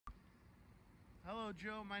Hello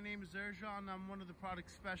Joe, my name is Ercan. I'm one of the product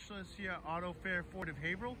specialists here at Autofair Ford of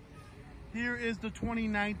Haverhill. Here is the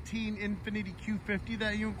 2019 Infiniti Q50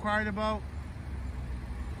 that you inquired about.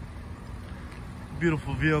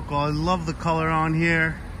 Beautiful vehicle. I love the color on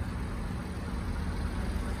here.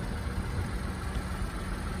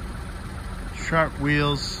 Sharp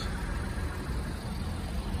wheels.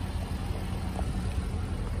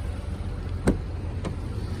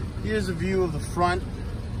 Here's a view of the front.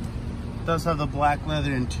 It does have the black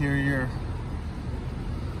leather interior.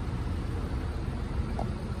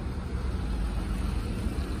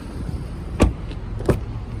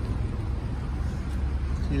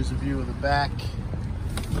 Here's a view of the back.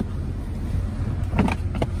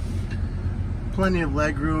 Plenty of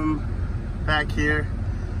leg room back here.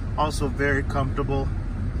 Also very comfortable.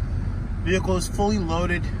 Vehicle is fully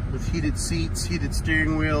loaded with heated seats, heated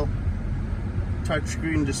steering wheel,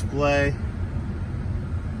 touchscreen display.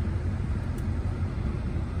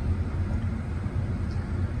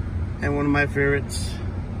 And one of my favorites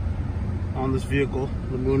on this vehicle,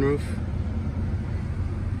 the moonroof.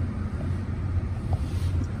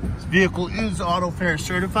 This vehicle is Autofair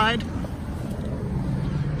certified,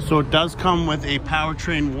 so it does come with a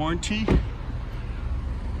powertrain warranty.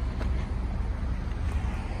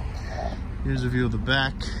 Here's a view of the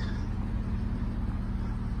back.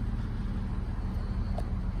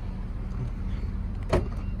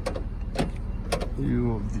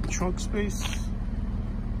 View of the trunk space.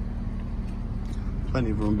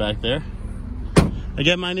 Plenty of room back there.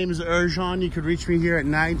 Again, my name is Ercan. You could reach me here at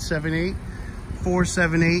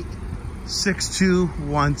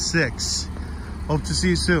 978-478-6216. Hope to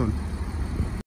see you soon.